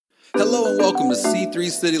Hello and welcome to C3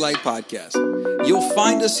 City Light Podcast. You'll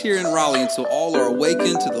find us here in Raleigh until all are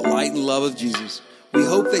awakened to the light and love of Jesus. We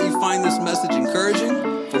hope that you find this message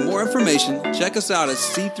encouraging. For more information, check us out at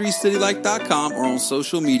c3citylight.com or on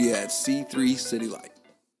social media at C3CityLight.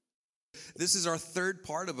 This is our third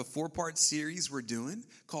part of a four-part series we're doing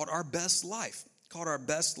called Our Best Life.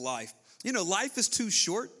 You know, life is too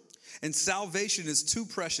short and salvation is too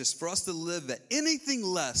precious for us to live at anything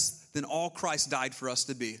less than all Christ died for us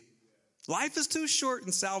to be. Life is too short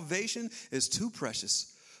and salvation is too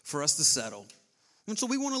precious for us to settle. And so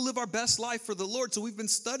we want to live our best life for the Lord. So we've been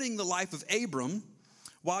studying the life of Abram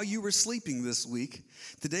while you were sleeping this week.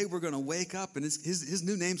 Today we're going to wake up and his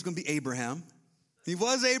new name's going to be Abraham. He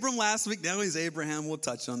was Abram last week. Now he's Abraham. We'll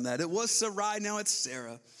touch on that. It was Sarai. Now it's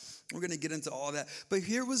Sarah. We're going to get into all that. But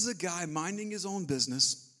here was a guy minding his own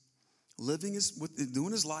business, doing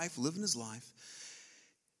his life, living his life.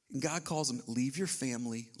 And God calls him, leave your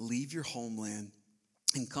family, leave your homeland,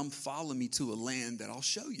 and come follow me to a land that I'll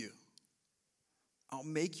show you. I'll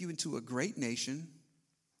make you into a great nation.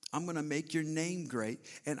 I'm going to make your name great,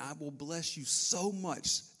 and I will bless you so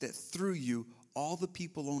much that through you, all the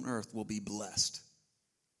people on earth will be blessed.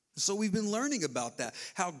 So we've been learning about that,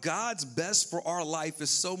 how God's best for our life is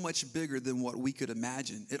so much bigger than what we could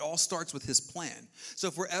imagine. It all starts with his plan. So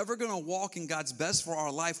if we're ever going to walk in God's best for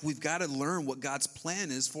our life, we've got to learn what God's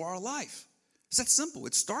plan is for our life. It's that simple.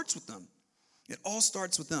 It starts with them. It all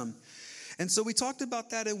starts with them. And so we talked about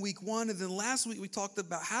that in week 1, and then last week we talked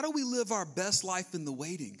about how do we live our best life in the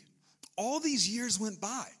waiting. All these years went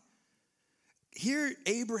by. Here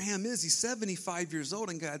Abraham is, he's 75 years old,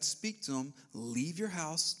 and God speaks to him, leave your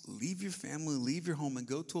house, leave your family, leave your home, and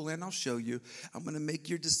go to a land I'll show you. I'm going to make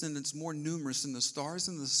your descendants more numerous than the stars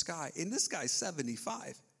in the sky. And this guy's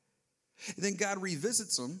 75. And then God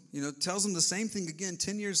revisits him, tells him the same thing again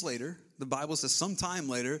 10 years later. The Bible says sometime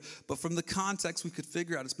later, but from the context we could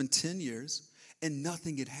figure out it's been 10 years, and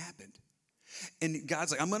nothing had happened. And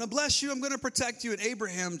God's like, I'm going to bless you. I'm going to protect you. And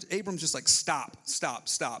Abram's just like, stop.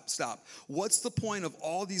 What's the point of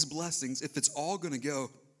all these blessings if it's all going to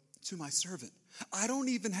go to my servant? I don't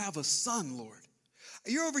even have a son, Lord.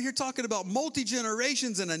 You're over here talking about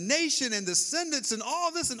multi-generations and a nation and descendants and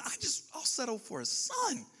all this. And I'll settle for a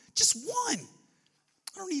son. Just one.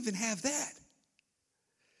 I don't even have that.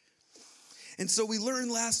 And so we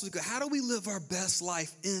learned last week, how do we live our best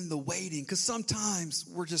life in the waiting? Because sometimes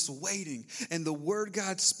we're just waiting. And the word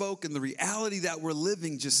God spoke and the reality that we're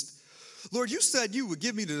living Lord, you said you would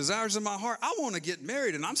give me the desires of my heart. I want to get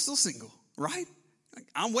married and I'm still single, right?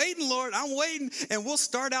 I'm waiting, Lord. I'm waiting. And we'll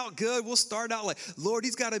start out good. We'll start out like, Lord,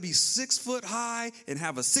 he's got to be 6 foot high and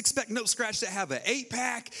have a 6-pack, no scratch that, have an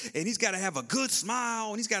 8-pack. And he's got to have a good smile.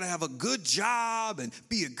 And he's got to have a good job and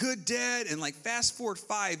be a good dad. And like fast forward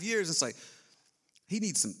 5 years, it's like, he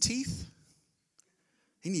needs some teeth,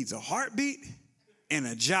 he needs a heartbeat, and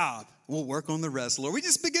a job. We'll work on the rest, Lord. We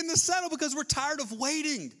just begin to settle because we're tired of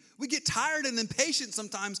waiting. We get tired and impatient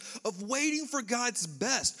sometimes of waiting for God's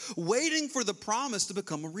best, waiting for the promise to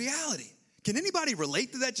become a reality. Can anybody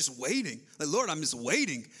relate to that? Just waiting. Like, Lord, I'm just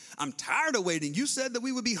waiting. I'm tired of waiting. You said that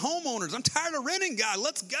we would be homeowners. I'm tired of renting, God.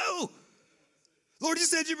 Let's go. Lord, you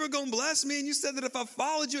said you were going to bless me, and you said that if I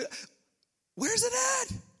followed you, where's it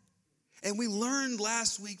at? And we learned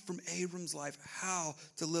last week from Abram's life how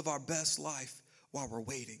to live our best life while we're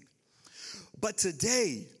waiting. But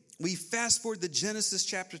today, we fast forward to Genesis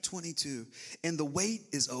chapter 22, and the wait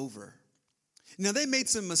is over. Now, they made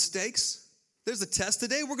some mistakes. There's a test.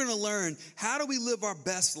 Today, we're going to learn how do we live our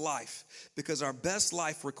best life, because our best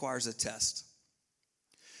life requires a test.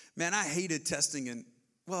 Man, I hated testing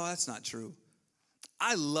well, that's not true.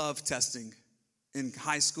 I love testing in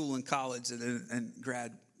high school and college and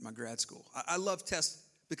my grad school. I love tests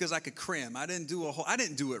because I could cram. I didn't do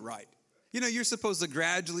it right. You're supposed to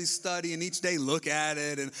gradually study and each day look at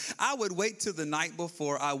it. And I would wait till the night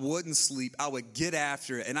before. I wouldn't sleep. I would get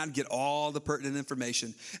after it and I'd get all the pertinent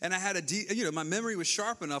information. And I had my memory was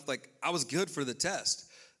sharp enough, like I was good for the test.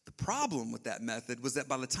 The problem with that method was that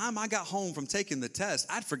by the time I got home from taking the test,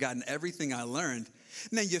 I'd forgotten everything I learned.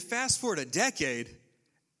 Now you fast forward a decade,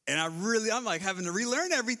 and I'm like having to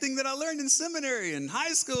relearn everything that I learned in seminary and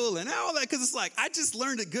high school and all that, because it's like I just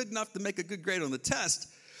learned it good enough to make a good grade on the test,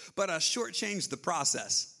 but I shortchanged the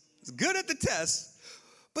process. It's good at the test,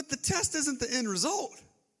 but the test isn't the end result.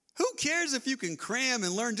 Who cares if you can cram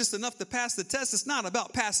and learn just enough to pass the test? It's not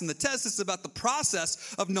about passing the test. It's about the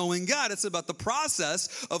process of knowing God. It's about the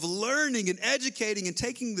process of learning and educating and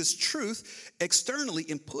taking this truth externally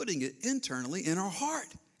and putting it internally in our heart.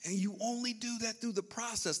 And you only do that through the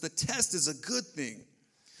process. The test is a good thing.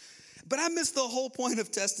 But I missed the whole point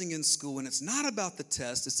of testing in school, and it's not about the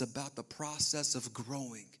test, it's about the process of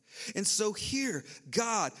growing. And so here,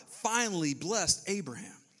 God finally blessed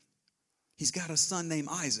Abraham. He's got a son named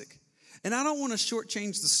Isaac. And I don't want to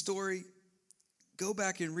shortchange the story. Go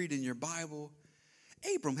back and read in your Bible.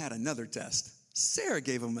 Abram had another test. Sarah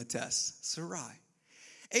gave him a test, Sarai.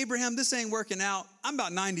 Abraham, this ain't working out. I'm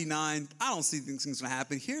about 99. I don't see things going to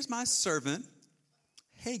happen. Here's my servant,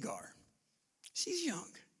 Hagar. She's young.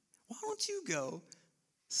 Why don't you go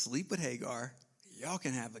sleep with Hagar? Y'all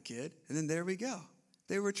can have a kid. And then there we go.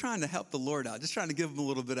 They were trying to help the Lord out, just trying to give him a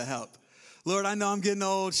little bit of help. Lord, I know I'm getting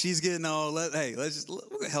old. She's getting old. We're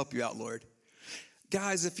going to help you out, Lord.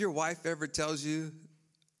 Guys, if your wife ever tells you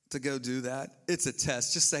to go do that, it's a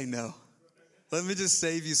test. Just say no. Let me just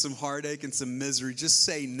save you some heartache and some misery. Just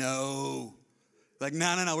say no. Like,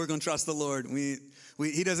 no, we're going to trust the Lord.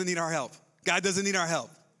 He doesn't need our help. God doesn't need our help.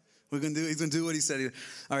 He's going to do what he said.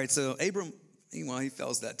 All right, so Abram, he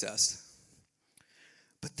fails that test.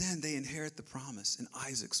 But then they inherit the promise, and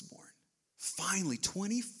Isaac's born. Finally,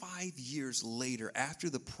 25 years later, after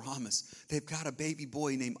the promise, they've got a baby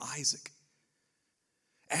boy named Isaac.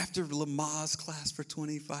 After Lamaze class for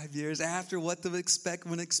 25 years, after what to expect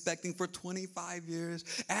when expecting for 25 years,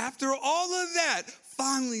 after all of that,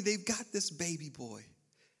 finally they've got this baby boy.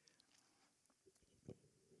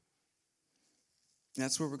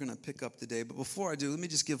 That's where we're going to pick up today. But before I do, let me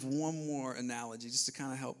just give one more analogy just to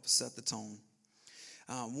kind of help set the tone.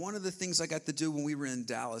 One of the things I got to do when we were in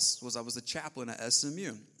Dallas was I was a chaplain at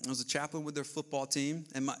SMU. I was a chaplain with their football team.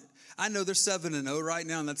 And I know they're 7-0 right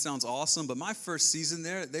now, and that sounds awesome. But my first season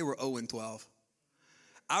there, they were 0-12.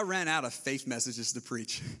 I ran out of faith messages to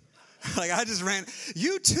preach. Like, I just ran,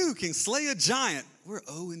 you too can slay a giant. We're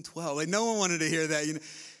 0-12. Like, no one wanted to hear that.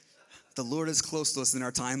 The Lord is close to us in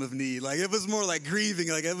our time of need. Like, it was more like grieving.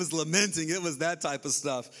 Like, it was lamenting. It was that type of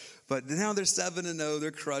stuff. But now they're 7-0.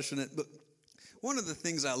 They're crushing it. But one of the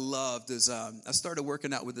things I loved is I started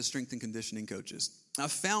working out with the strength and conditioning coaches. I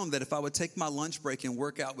found that if I would take my lunch break and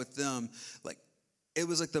work out with them, like, it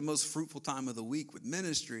was like the most fruitful time of the week with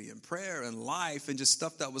ministry and prayer and life and just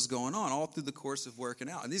stuff that was going on all through the course of working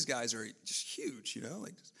out. And these guys are just huge,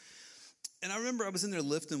 And I remember I was in there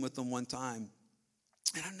lifting with them one time,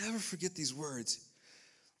 and I'll never forget these words.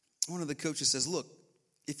 One of the coaches says, look,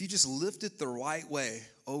 if you just lift it the right way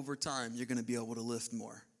over time, you're going to be able to lift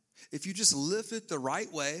more. If you just lift it the right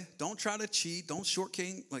way, don't try to cheat, don't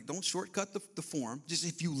shortcut the form. Just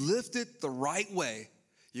if you lift it the right way,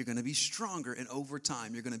 you're going to be stronger, and over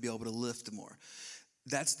time, you're going to be able to lift more.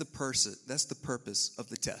 That's the purpose of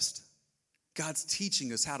the test. God's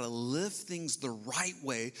teaching us how to lift things the right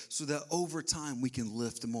way so that over time we can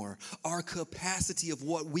lift more. Our capacity of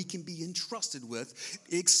what we can be entrusted with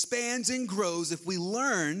expands and grows if we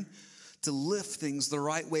learn to lift things the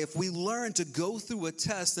right way. If we learn to go through a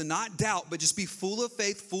test and not doubt, but just be full of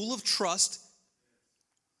faith, full of trust,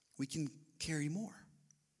 we can carry more.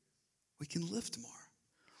 We can lift more.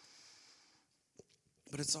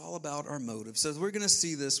 But it's all about our motive. So we're going to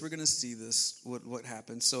see this. What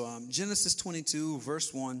happened. So Genesis 22,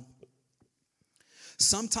 verse 1.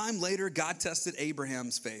 Sometime later, God tested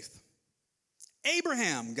Abraham's faith.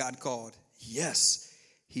 Abraham, God called. Yes,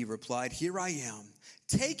 he replied, here I am.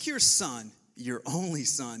 Take your son, your only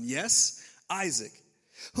son, yes, Isaac,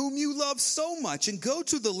 whom you love so much, and go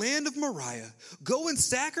to the land of Moriah. Go and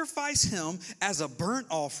sacrifice him as a burnt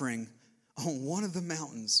offering on one of the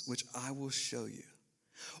mountains, which I will show you.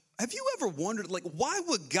 Have you ever wondered, why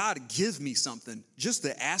would God give me something just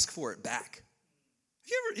to ask for it back?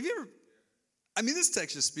 Have you ever, this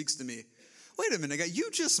text just speaks to me. Wait a minute, God,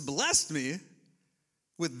 you just blessed me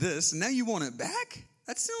with this, and now you want it back?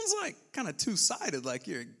 That sounds like kind of two-sided, like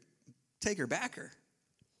you're a taker-backer.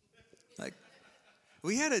 Like,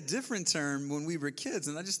 we had a different term when we were kids,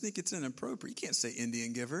 and I just think it's inappropriate. You can't say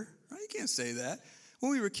Indian giver, right? You can't say that.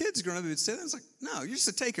 When we were kids growing up, we would say that. It's like, no, you're just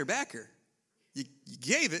a taker-backer. You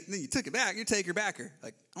gave it, and then you took it back. You're a taker-backer.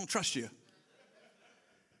 Like, I don't trust you.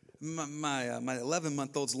 My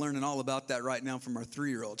 11-month-old's learning all about that right now from our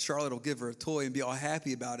 3-year-old. Charlotte will give her a toy and be all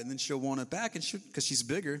happy about it, and then she'll want it back, and because she's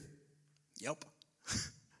bigger. Yep.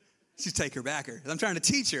 She's taker-backer. I'm trying to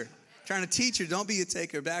teach her. Don't be a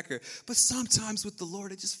taker-backer. But sometimes with the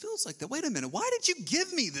Lord, it just feels like that. Wait a minute. Why did you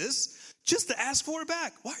give me this just to ask for it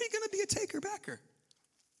back? Why are you going to be a taker-backer?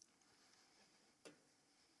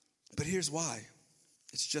 But here's why.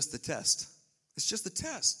 It's just a test. It's just a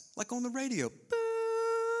test. Like on the radio.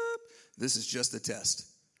 Boop. This is just a test.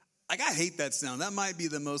 Like, I hate that sound. That might be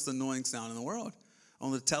the most annoying sound in the world.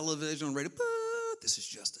 On the television, on the radio. Boop. This is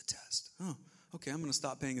just a test. Oh, okay, I'm going to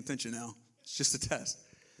stop paying attention now. It's just a test.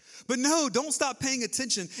 But no, don't stop paying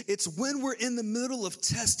attention. It's when we're in the middle of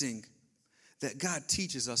testing that God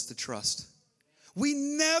teaches us to trust. We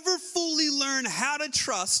never fully learn how to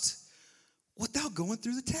trust without going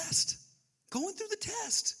through the test. Going through the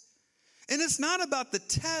test. And it's not about the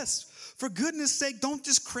test. For goodness sake, don't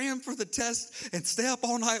just cram for the test and stay up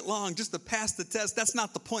all night long just to pass the test. That's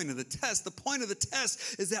not the point of the test. The point of the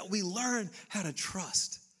test is that we learn how to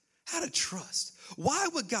trust. How to trust. Why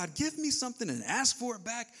would God give me something and ask for it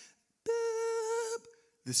back? Boop.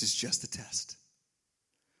 This is just a test.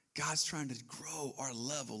 God's trying to grow our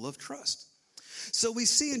level of trust. So we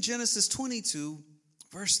see in Genesis 22,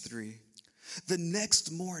 verse 3, the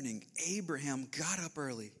next morning, Abraham got up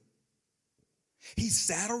early. He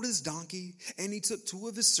saddled his donkey and he took 2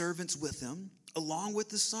 of his servants with him, along with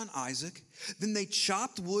his son Isaac. Then they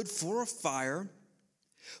chopped wood for a fire,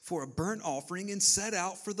 for a burnt offering, and set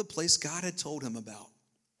out for the place God had told him about.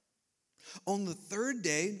 On the 3rd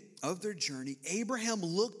day of their journey, Abraham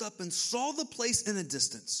looked up and saw the place in a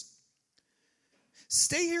distance.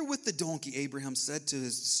 "Stay here with the donkey," Abraham said to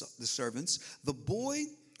the servants. "The boy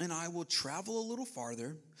and I will travel a little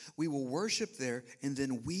farther. We will worship there, and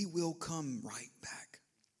then we will come right back."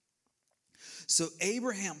 So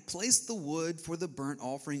Abraham placed the wood for the burnt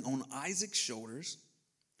offering on Isaac's shoulders,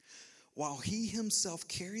 while he himself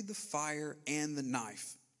carried the fire and the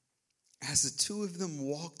knife. As the 2 of them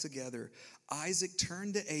walked together, Isaac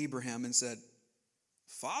turned to Abraham and said,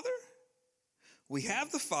 "Father, we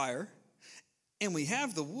have the fire and we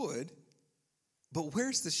have the wood, but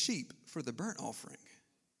where's the sheep for the burnt offering?"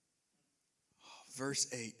 Verse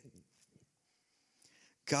 8,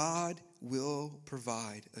 "God will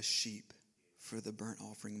provide a sheep for the burnt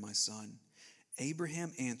offering, my son."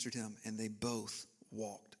 Abraham answered him, and they both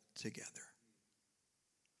walked together.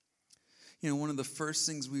 You know, one of the first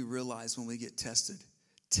things we realize when we get tested,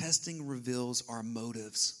 testing reveals our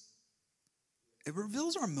motives. It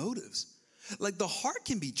reveals our motives. Like, the heart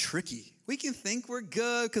can be tricky. We can think we're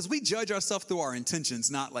good because we judge ourselves through our intentions,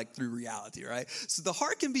 not like through reality, right? So the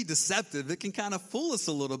heart can be deceptive. It can kind of fool us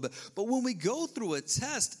a little bit. But when we go through a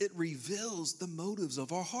test, it reveals the motives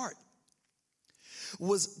of our heart.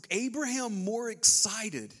 Was Abraham more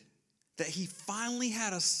excited that he finally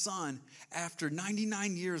had a son after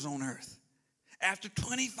 99 years on earth? After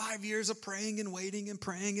 25 years of praying and waiting and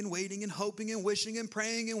praying and waiting and hoping and wishing and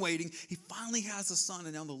praying and waiting, he finally has a son,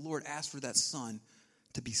 and now the Lord asked for that son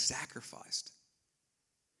to be sacrificed.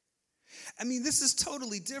 I mean, this is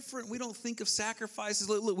totally different. We don't think of sacrifices.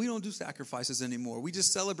 Look, we don't do sacrifices anymore. We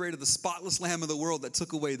just celebrated the spotless Lamb of the world that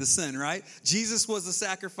took away the sin, right? Jesus was the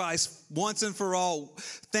sacrifice once and for all.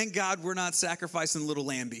 Thank God we're not sacrificing little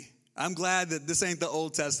Lambie. I'm glad that this ain't the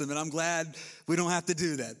Old Testament. I'm glad we don't have to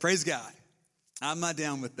do that. Praise God. I'm not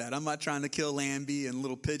down with that. I'm not trying to kill Lambie and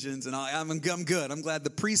little pigeons and all. I'm good. I'm glad the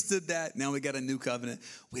priest did that. Now we got a new covenant.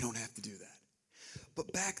 We don't have to do that.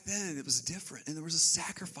 But back then it was different, and there was a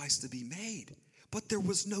sacrifice to be made. But there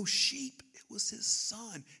was no sheep. It was his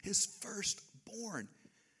son, his firstborn.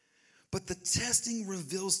 But the testing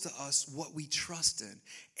reveals to us what we trust in.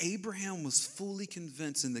 Abraham was fully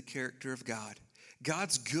convinced in the character of God.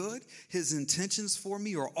 God's good. His intentions for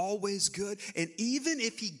me are always good. And even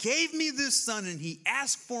if he gave me this son and he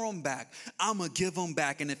asked for him back, I'm going to give him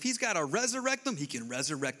back. And if he's got to resurrect him, he can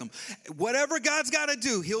resurrect him. Whatever God's got to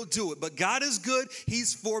do, he'll do it. But God is good.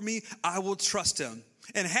 He's for me. I will trust him.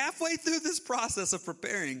 And halfway through this process of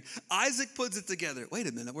preparing, Isaac puts it together. Wait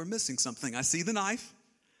a minute, we're missing something. I see the knife.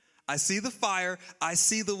 I see the fire. I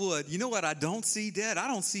see the wood. You know what I don't see, Dad? I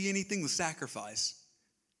don't see anything to sacrifice.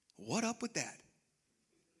 What up with that?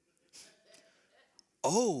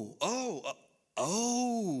 Oh.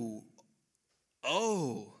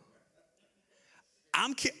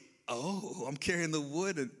 I'm carrying the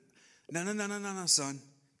wood. No, son.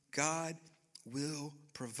 God will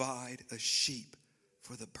provide a sheep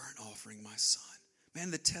for the burnt offering, my son. Man,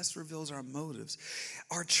 the test reveals our motives,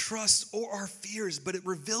 our trust or our fears, but it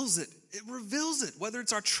reveals it. It reveals it, whether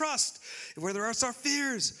it's our trust, whether it's our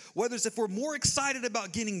fears, whether it's if we're more excited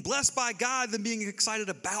about getting blessed by God than being excited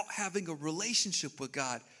about having a relationship with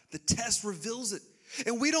God. The test reveals it.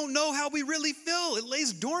 And we don't know how we really feel. It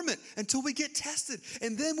lays dormant until we get tested.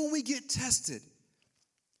 And then when we get tested,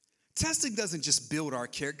 testing doesn't just build our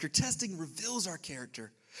character. Testing reveals our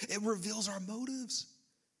character. It reveals our motives.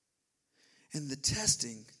 And the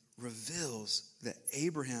testing reveals that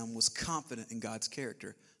Abraham was confident in God's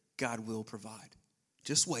character. God will provide.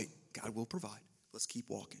 Just wait. God will provide. Let's keep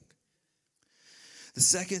walking. The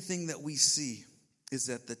second thing that we see is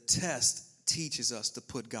that the test teaches us to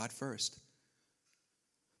put God first.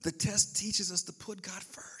 The test teaches us to put God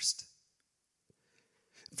first.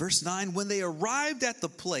 Verse 9, when they arrived at the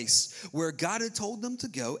place where God had told them to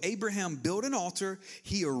go, Abraham built an altar.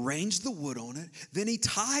 He arranged the wood on it. Then he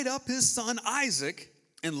tied up his son Isaac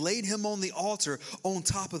and laid him on the altar on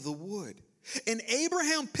top of the wood. And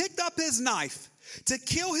Abraham picked up his knife to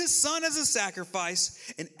kill his son as a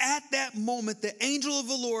sacrifice. And at that moment, the angel of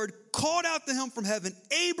the Lord called out to him from heaven,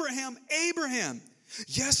 Abraham, Abraham.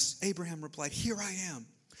 Yes, Abraham replied, here I am.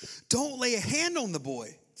 Don't lay a hand on the boy,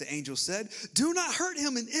 the angel said. Do not hurt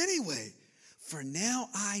him in any way. For now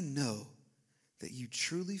I know that you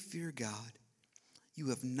truly fear God. You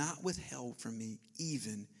have not withheld from me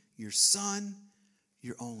even your son,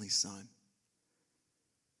 your only son.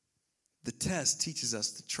 The test teaches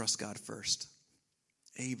us to trust God first.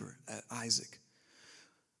 Isaac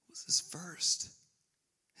was his first,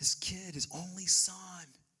 his kid, his only son.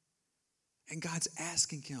 And God's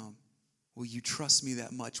asking him, will you trust me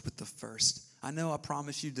that much with the first? I know I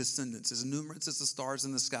promise you descendants as numerous as the stars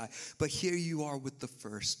in the sky, but here you are with the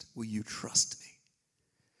first. Will you trust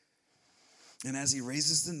me? And as he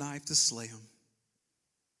raises the knife to slay him,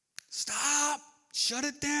 stop, shut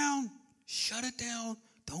it down,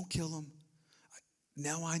 don't kill him.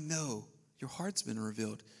 Now I know your heart's been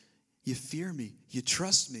revealed. You fear me, you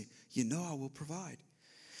trust me, you know I will provide.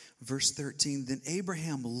 Verse 13, then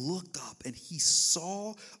Abraham looked up and he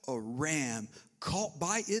saw a ram caught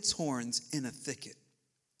by its horns in a thicket.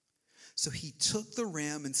 So he took the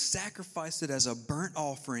ram and sacrificed it as a burnt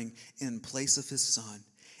offering in place of his son.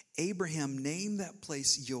 Abraham named that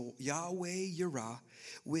place Yahweh Yireh,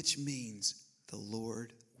 which means the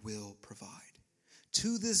Lord will provide.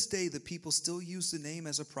 To this day, the people still use the name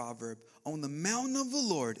as a proverb. On the mountain of the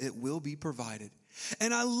Lord, it will be provided.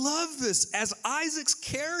 And I love this. As Isaac's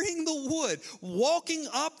carrying the wood, walking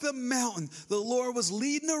up the mountain, the Lord was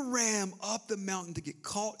leading a ram up the mountain to get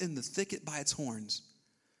caught in the thicket by its horns.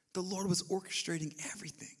 The Lord was orchestrating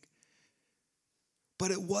everything.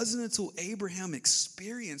 But it wasn't until Abraham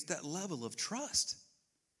experienced that level of trust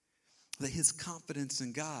that his confidence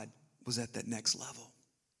in God was at that next level.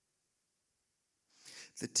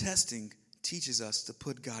 The testing teaches us to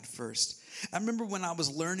put God first. I remember when I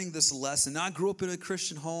was learning this lesson, I grew up in a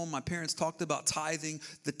Christian home. My parents talked about tithing.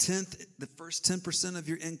 The first 10% of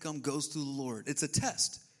your income goes to the Lord. It's a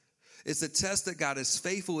test. It's a test that God is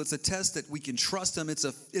faithful. It's a test that we can trust him. It's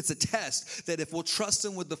a test that if we'll trust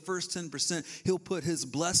him with the first 10%, he'll put his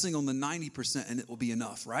blessing on the 90% and it will be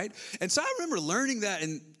enough, right? And so I remember learning that,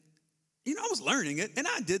 and I was learning it, and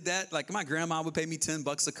I did that. Like my grandma would pay me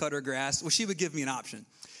 $10 to cut her grass. Well, she would give me an option.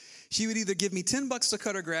 She would either give me $10 to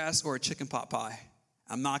cut her grass or a chicken pot pie.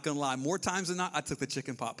 I'm not going to lie. More times than not, I took the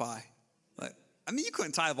chicken pot pie. You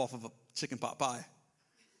couldn't tithe off of a chicken pot pie.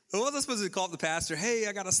 What was I supposed to call up the pastor? Hey,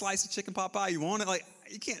 I got a slice of chicken pot pie. You want it?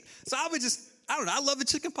 You can't. So I would I love the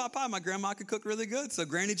chicken pot pie. My grandma could cook really good. So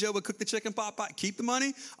Granny Joe would cook the chicken pot pie. Keep the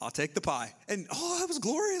money. I'll take the pie. And, it was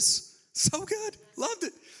glorious. So good. Loved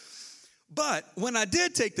it. But when I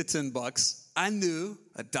did take the $10, I knew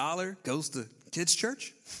 $1 goes to kids'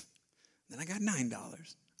 church. Then I got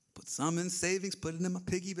 $9. Put some in savings, put it in my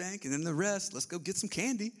piggy bank, and then the rest, let's go get some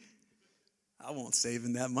candy. I wasn't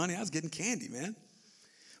saving that money. I was getting candy, man.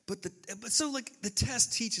 But the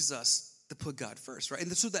test teaches us to put God first, right?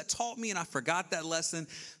 And so that taught me, and I forgot that lesson.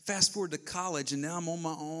 Fast forward to college, and now I'm on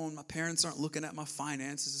my own. My parents aren't looking at my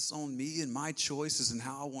finances. It's on me and my choices and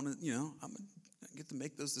how I want to, I get to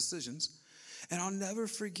make those decisions. And I'll never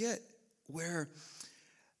forget where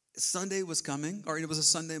Sunday was coming, or it was a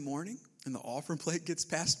Sunday morning, and the offering plate gets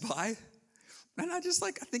passed by. And I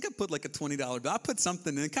think I put like a $20 bill. I put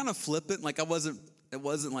something in, kind of flip it. It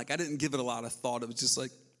wasn't like, I didn't give it a lot of thought. It was just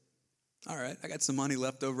like, all right, I got some money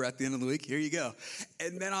left over at the end of the week. Here you go.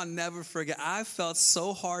 And then I'll never forget, I felt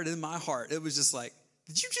so hard in my heart. It was just like,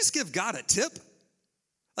 did you just give God a tip?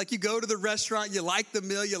 Like you go to the restaurant, you like the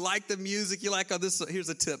meal, you like the music, you're like, here's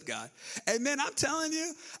a tip, God. And man, I'm telling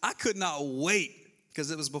you, I could not wait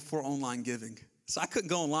because it was before online giving. So I couldn't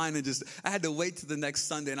go online I had to wait till the next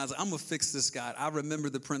Sunday. And I was like, I'm going to fix this, God. I remember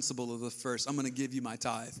the principle of the first. I'm going to give you my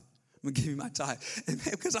tithe. I'm going to give you my tithe. And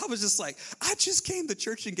man, because I was just like, I just came to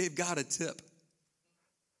church and gave God a tip.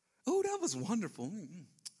 Oh, that was wonderful.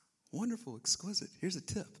 Wonderful, exquisite. Here's a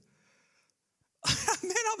tip.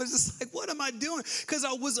 Man, I was just like, what am I doing? Because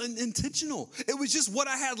I was intentional. It was just what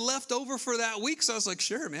I had left over for that week. So I was like,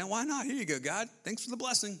 sure, man, why not? Here you go, God. Thanks for the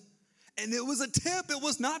blessing. And it was a tip. It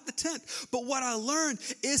was not the tenth. But what I learned,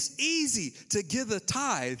 it's easy to give a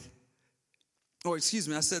tithe. Or excuse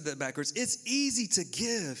me, I said that backwards. It's easy to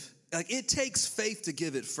give. Like it takes faith to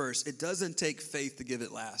give it first. It doesn't take faith to give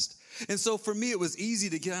it last. And so for me, it was easy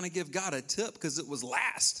to kind of give God a tip because it was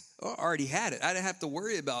last. I already had it. I didn't have to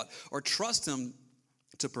worry about or trust him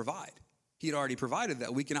to provide. He'd already provided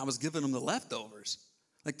that week, and I was giving him the leftovers,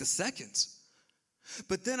 like the seconds.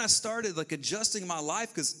 But then I started like adjusting my life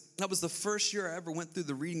because that was the first year I ever went through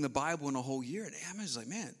the reading the Bible in a whole year. And I was like,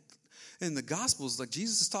 man, in the Gospels, like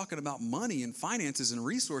Jesus is talking about money and finances and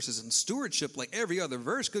resources and stewardship like every other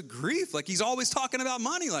verse. Good grief. Like he's always talking about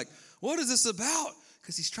money. Like, what is this about?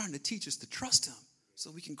 Because he's trying to teach us to trust him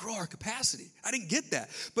so we can grow our capacity. I didn't get that.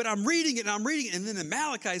 But I'm reading it. And then in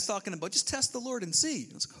Malachi, he's talking about just test the Lord and see.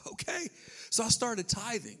 And I was like, okay. So I started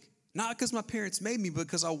tithing. Not because my parents made me, but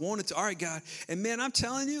because I wanted to. All right, God. And man, I'm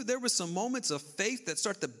telling you, there were some moments of faith that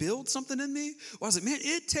start to build something in me. Where I was like, man,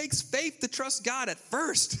 it takes faith to trust God at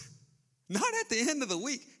first. Not at the end of the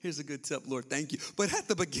week. Here's a good tip, Lord, thank you. But at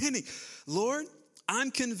the beginning, Lord, I'm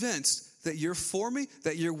convinced that you're for me,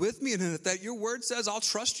 that you're with me, and that your word says I'll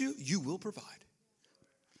trust you, you will provide.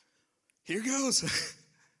 Here goes.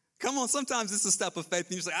 Come on, sometimes it's a step of faith,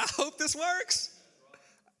 and you're like, I hope this works.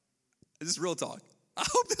 This is real talk. I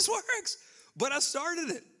hope this works. But I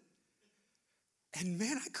started it. And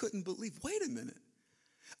man, I couldn't believe, wait a minute.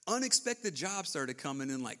 Unexpected jobs started coming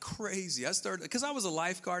in like crazy. I started, because I was a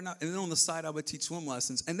lifeguard, and then on the side I would teach swim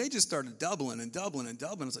lessons, and they just started doubling and doubling and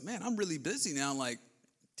doubling. I was like, man, I'm really busy now, like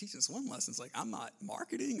teaching swim lessons. Like, I'm not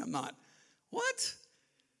marketing. I'm not, what?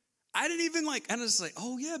 I didn't even and I was like,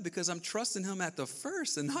 oh yeah, because I'm trusting him at the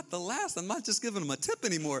first and not the last. I'm not just giving him a tip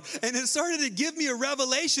anymore. And it started to give me a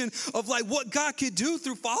revelation of like what God could do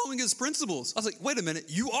through following his principles. I was like, wait a minute,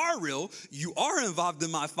 you are real. You are involved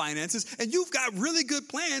in my finances and you've got really good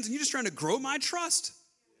plans and you're just trying to grow my trust.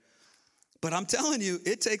 But I'm telling you,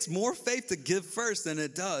 it takes more faith to give first than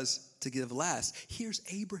it does to give last. Here's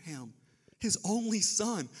Abraham, his only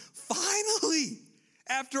son. Finally,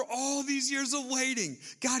 after all these years of waiting,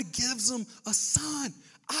 God gives him a son,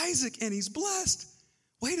 Isaac, and he's blessed.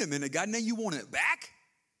 Wait a minute, God, now you want it back?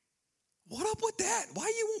 What up with that? Why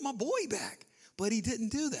do you want my boy back? But he didn't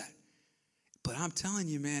do that. But I'm telling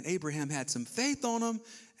you, man, Abraham had some faith on him,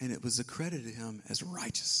 and it was accredited to him as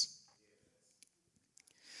righteous.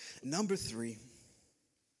 Number 3,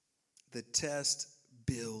 the test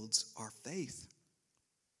builds our faith.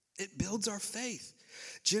 It builds our faith.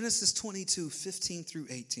 Genesis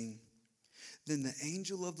 22:15-18. Then the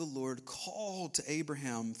angel of the Lord called to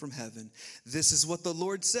Abraham from heaven. This is what the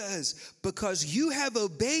Lord says, because you have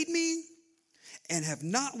obeyed me and have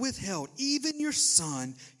not withheld even your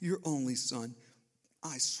son, your only son.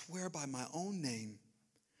 I swear by my own name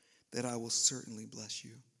that I will certainly bless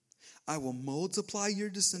you. I will multiply your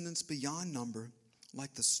descendants beyond number,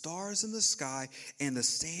 like the stars in the sky and the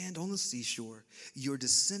sand on the seashore. Your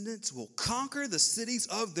descendants will conquer the cities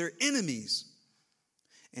of their enemies.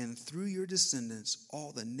 And through your descendants,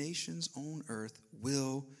 all the nations on earth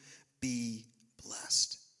will be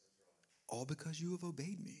blessed. All because you have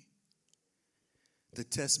obeyed me. The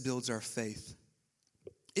test builds our faith.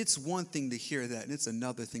 It's one thing to hear that, and it's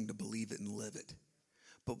another thing to believe it and live it.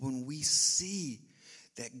 But when we see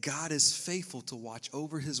that God is faithful to watch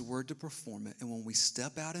over his word to perform it. And when we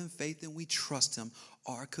step out in faith and we trust him,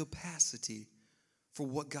 our capacity for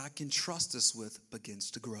what God can trust us with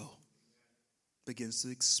begins to grow, begins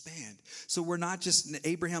to expand. So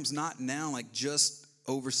Abraham's not now like just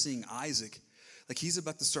overseeing Isaac. Like he's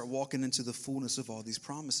about to start walking into the fullness of all these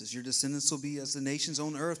promises. Your descendants will be as the nations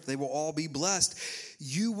on earth. They will all be blessed.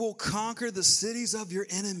 You will conquer the cities of your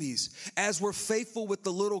enemies. As we're faithful with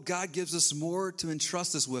the little, God gives us more to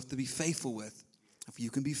entrust us with, to be faithful with. If you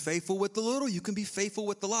can be faithful with the little, you can be faithful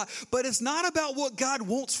with the lot. But it's not about what God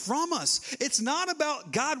wants from us. It's not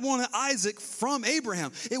about God wanted Isaac from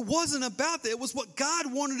Abraham. It wasn't about that. It was what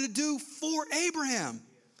God wanted to do for Abraham.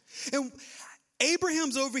 And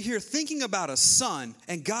Abraham's over here thinking about a son,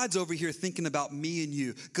 and God's over here thinking about me and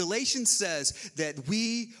you. Galatians says that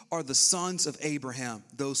we are the sons of Abraham,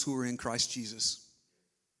 those who are in Christ Jesus.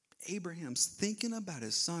 Abraham's thinking about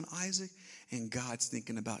his son Isaac, and God's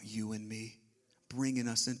thinking about you and me, bringing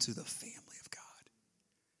us into the family of God.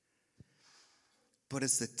 But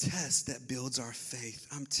it's the test that builds our faith.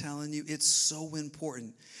 I'm telling you, it's so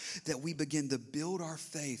important that we begin to build our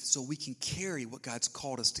faith so we can carry what God's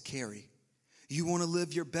called us to carry. You want to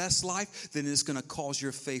live your best life, then it's going to cause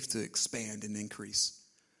your faith to expand and increase.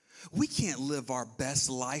 We can't live our best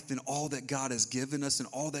life and all that God has given us and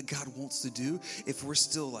all that God wants to do if we're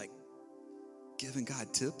still like giving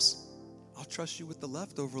God tips. I'll trust you with the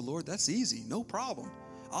leftover, Lord. That's easy. No problem.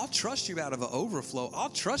 I'll trust you out of an overflow. I'll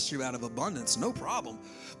trust you out of abundance. No problem.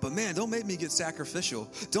 But man, don't make me get sacrificial.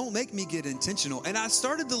 Don't make me get intentional. And I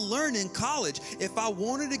started to learn in college, if I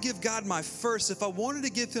wanted to give God my first, if I wanted to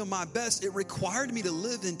give him my best, it required me to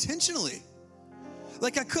live intentionally.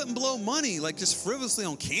 Like I couldn't blow money like just frivolously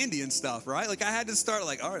on candy and stuff, right? Like I had to start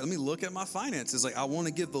like, all right, let me look at my finances. Like I want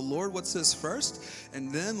to give the Lord what's his first.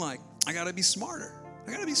 And then like, I got to be smarter.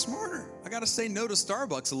 I got to say no to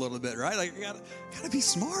Starbucks a little bit, right? Like I got to be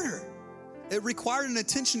smarter. It required an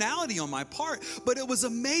intentionality on my part, but it was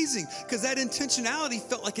amazing because that intentionality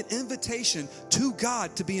felt like an invitation to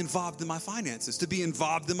God to be involved in my finances, to be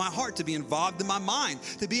involved in my heart, to be involved in my mind,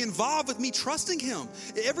 to be involved with me trusting him.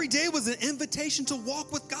 Every day was an invitation to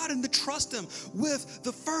walk with God and to trust him with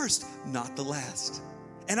the first, not the last.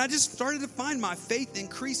 And I just started to find my faith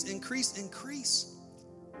increase.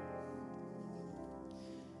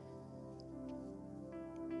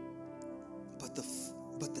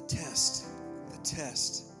 But the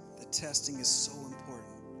testing is so important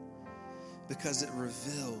because it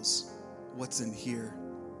reveals what's in here.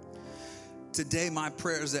 Today, my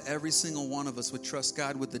prayer is that every single one of us would trust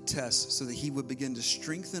God with the test so that he would begin to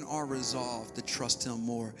strengthen our resolve to trust him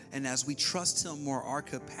more. And as we trust him more, our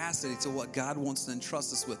capacity to what God wants to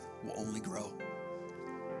entrust us with will only grow.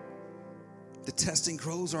 The testing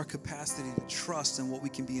grows our capacity to trust in what we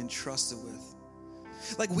can be entrusted with.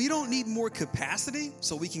 Like we don't need more capacity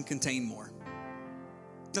so we can contain more.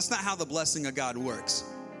 That's not how the blessing of God works.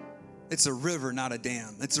 It's a river, not a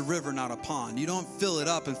dam. It's a river, not a pond. You don't fill it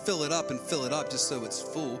up and fill it up and fill it up just so it's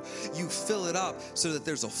full. You fill it up so that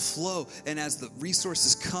there's a flow. And as the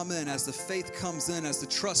resources come in, as the faith comes in, as the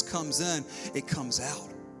trust comes in, it comes out.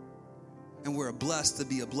 And we're blessed to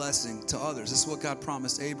be a blessing to others. This is what God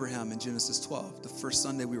promised Abraham in Genesis 12, the first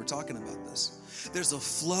Sunday we were talking about this. There's a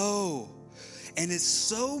flow. And it's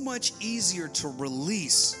so much easier to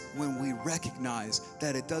release when we recognize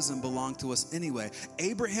that it doesn't belong to us anyway.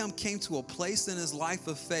 Abraham came to a place in his life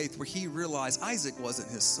of faith where he realized Isaac wasn't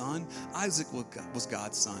his son. Isaac was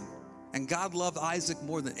God's son. And God loved Isaac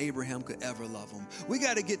more than Abraham could ever love him. We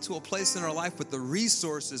got to get to a place in our life with the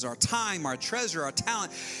resources, our time, our treasure, our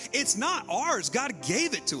talent. It's not ours. God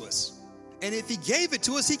gave it to us. And if he gave it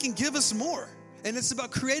to us, he can give us more. And it's about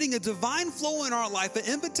creating a divine flow in our life,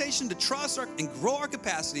 an invitation to trust and grow our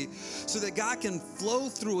capacity so that God can flow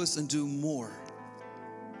through us and do more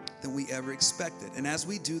than we ever expected. And as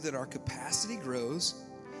we do that, our capacity grows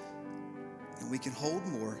and we can hold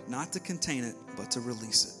more, not to contain it, but to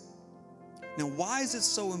release it. Now, why is it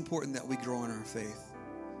so important that we grow in our faith?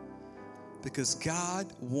 Because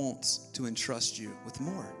God wants to entrust you with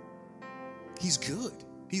more. He's good.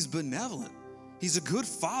 He's benevolent. He's a good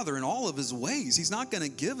father in all of his ways. He's not going to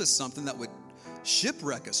give us something that would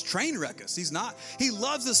shipwreck us, train wreck us. He's not. He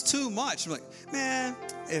loves us too much. I'm like, man,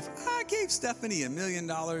 if I gave Stephanie $1 million,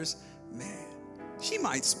 man, she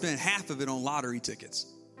might spend half of it on lottery tickets.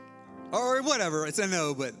 Or whatever. It's a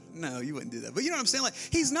no, but no, you wouldn't do that. But you know what I'm saying? Like,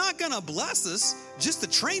 he's not going to bless us just to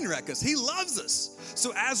train wreck us. He loves us.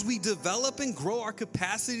 So as we develop and grow our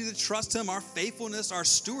capacity to trust him, our faithfulness, our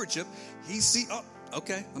stewardship,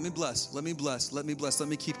 okay, let me bless, let me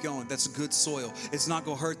keep going. That's good soil. It's not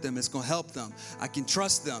going to hurt them. It's going to help them. I can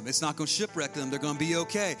trust them. It's not going to shipwreck them. They're going to be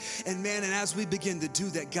okay. And man, and as we begin to do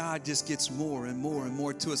that, God just gets more and more and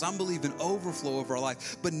more to us. I'm believing overflow of our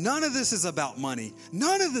life. But none of this is about money.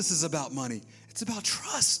 None of this is about money. It's about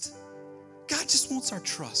trust. God just wants our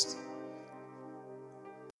trust.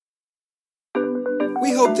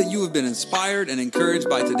 We hope that you have been inspired and encouraged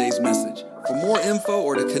by today's message. For more info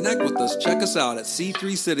or to connect with us, check us out at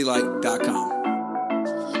c3citylight.com.